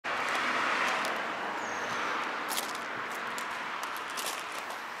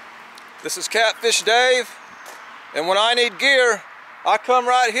This is Catfish Dave, and when I need gear, I come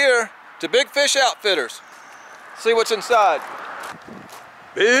right here to Big Fish Outfitters. See what's inside.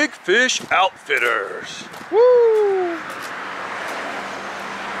 Big Fish Outfitters. Woo!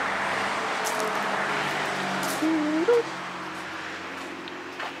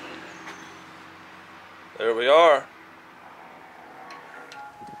 There we are.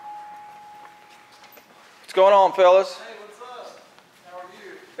 What's going on, fellas? Hey, what's up? How are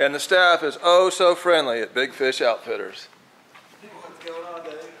you? And the staff is oh so friendly at Big Fish Outfitters. What's going on,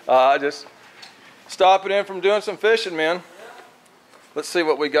 Dave? Just stopping in from doing some fishing, man. Yeah. Let's see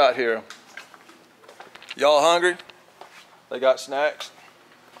what we got here. Y'all hungry? They got snacks.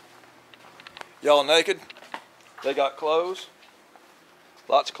 Y'all naked? They got clothes.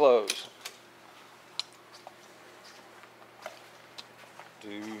 Lots of clothes.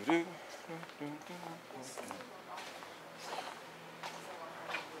 Doo-doo.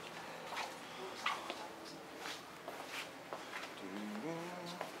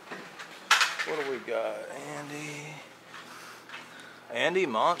 What do we got? Andy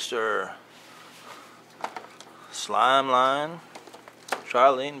Monster, Slime Line,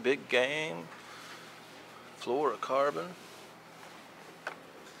 Trilene Big Game, Fluorocarbon.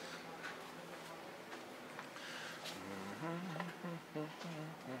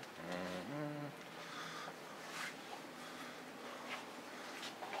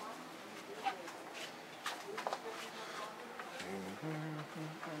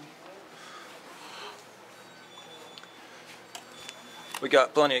 We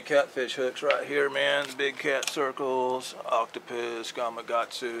got plenty of catfish hooks right here, man. The big cat circles, octopus,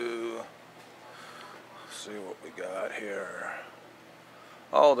 gamakatsu. Let's see what we got here.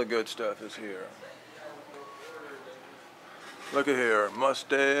 All the good stuff is here. Look at here,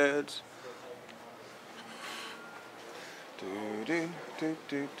 mustads. Do do do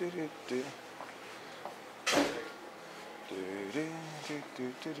do do do do. Do do do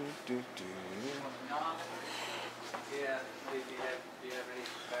do do do do. Yeah, do you have any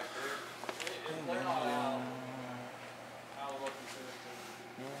back there?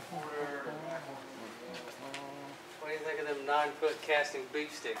 What do you think of them 9-foot casting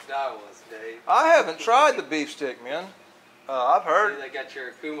beef stick dowels, Dave? I haven't tried the beef stick, man. I've heard. They got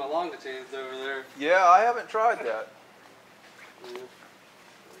your Akuma longitudes over there. Yeah, I haven't tried that. Yeah.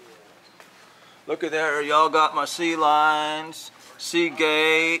 Look at there, y'all got my sea lines, sea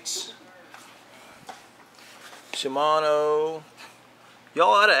gates, Shimano.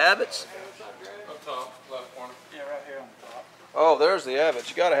 Y'all out of Abbott's? Up top, left corner. Yeah, right here on the top. Oh, there's the Abbott's.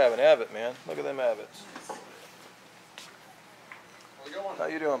 You gotta have an Abbott, man. Look at them Abbott's. How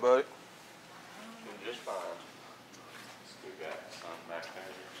you doing, buddy? Doing just fine. Still got some back there.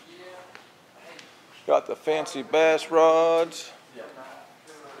 Got the fancy bass rods.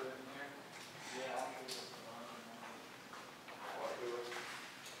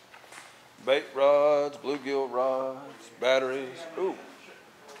 Bait rods, bluegill rods, batteries. Ooh,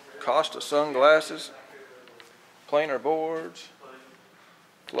 Costa sunglasses, planer boards,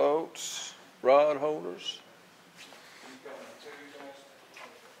 floats, rod holders.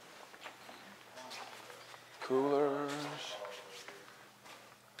 Coolers,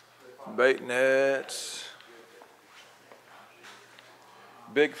 bait nets,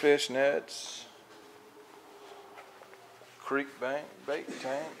 big fish nets, creek bank bait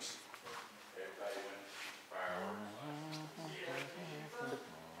tanks.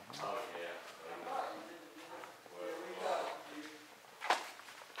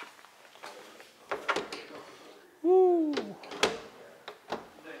 Woo!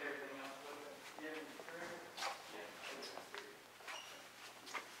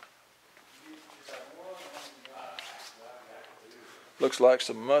 Looks like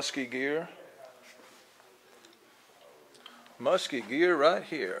some musky gear. Musky gear right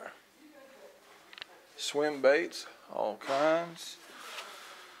here. Swim baits, all kinds.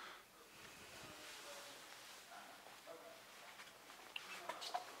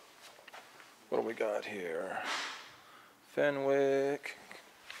 What do we got here? Fenwick.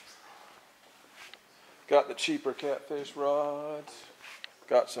 Got the cheaper catfish rods.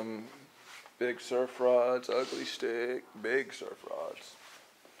 Got some big surf rods, ugly stick, big surf rods.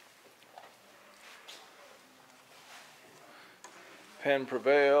 Penn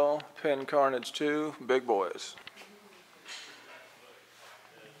Prevail, Penn Carnage 2, big boys.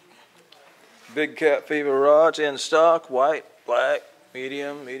 Big Cat Fever rods in stock, white, black,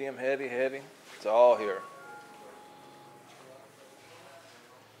 medium, medium, heavy, heavy. It's all here.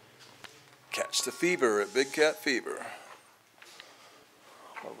 Catch the fever at Big Cat Fever.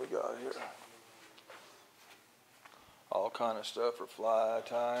 What we got here? All kind of stuff for fly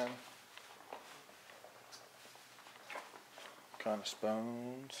tying. kind of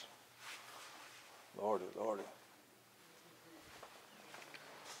spoons. Lordy, lordy.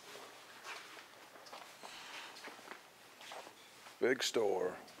 Big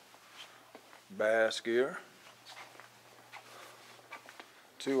store. Bass gear.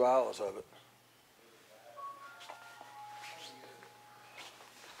 2 aisles of it.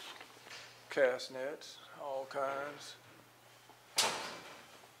 Cast nets, all kinds.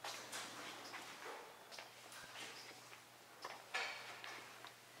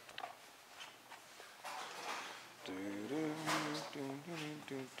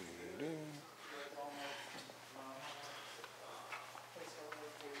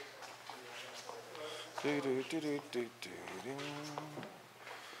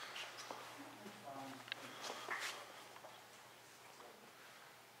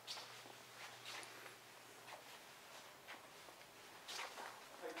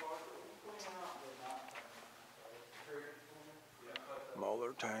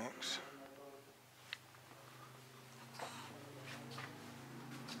 Molar tanks.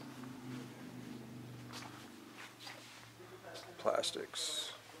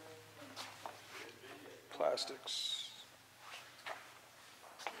 Plastics. Plastics.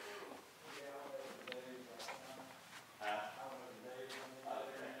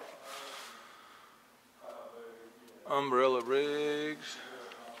 Umbrella rigs.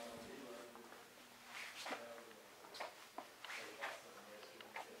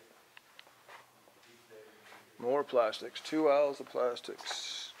 More plastics. 2 aisles of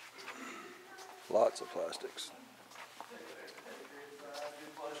plastics. Lots of plastics.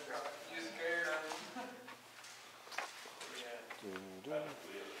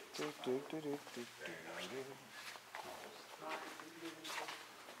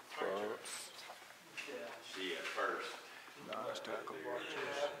 She at first. Nice tackle boxes.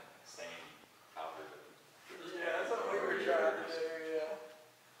 Same outfit. Yeah, that's what we were trying to do, yeah.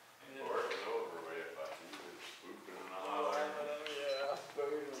 Before it was over with, like he was swooping and all. Yeah,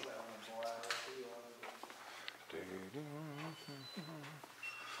 boom.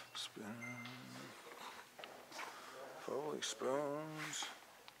 Spin. Foley spoons.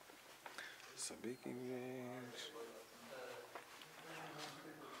 Sabiki rigs.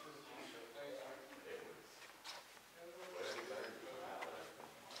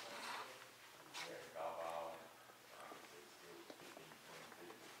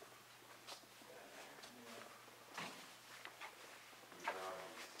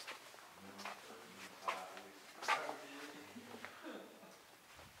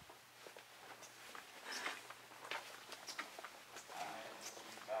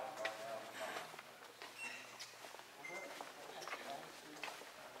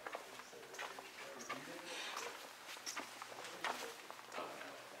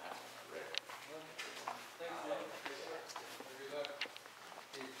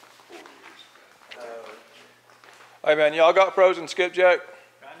 Hey man, y'all got frozen skipjack?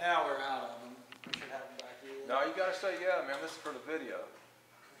 Right now we're out of them. We should have them back here. No, you gotta say yeah, man. This is for the video.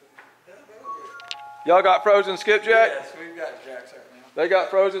 Y'all got frozen skipjack? Yes, we've got jacks right now. They got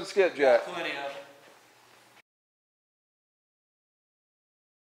frozen skipjack. Plenty of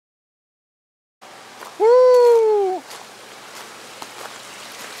them. Woo!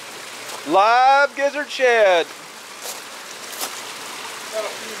 Live gizzard shed. Got a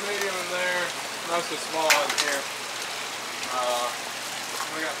few medium in there, mostly small in here.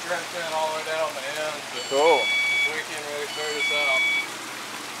 We got trench in all the way down the ends, but Cool. this weekend really cleared us out.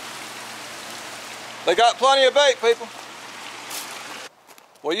 They got plenty of bait, people.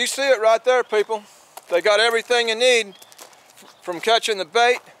 Well, you see it right there, people. They got everything you need from catching the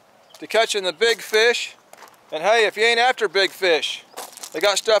bait to catching the big fish. And hey, if you ain't after big fish, they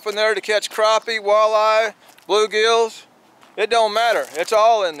got stuff in there to catch crappie, walleye, bluegills. It don't matter. It's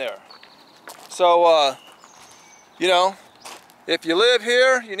all in there. So, you know, if you live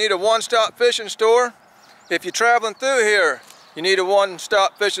here, you need a one-stop fishing store. If you're traveling through here, you need a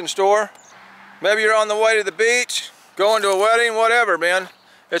one-stop fishing store. Maybe you're on the way to the beach, going to a wedding, whatever, man.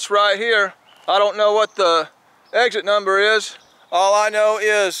 It's right here. I don't know what the exit number is. All I know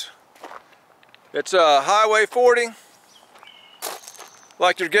is it's Highway 40,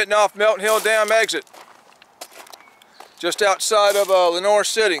 like you're getting off Melton Hill Dam exit, just outside of Lenore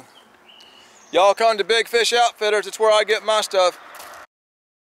City. Y'all come to Big Fish Outfitters, it's where I get my stuff.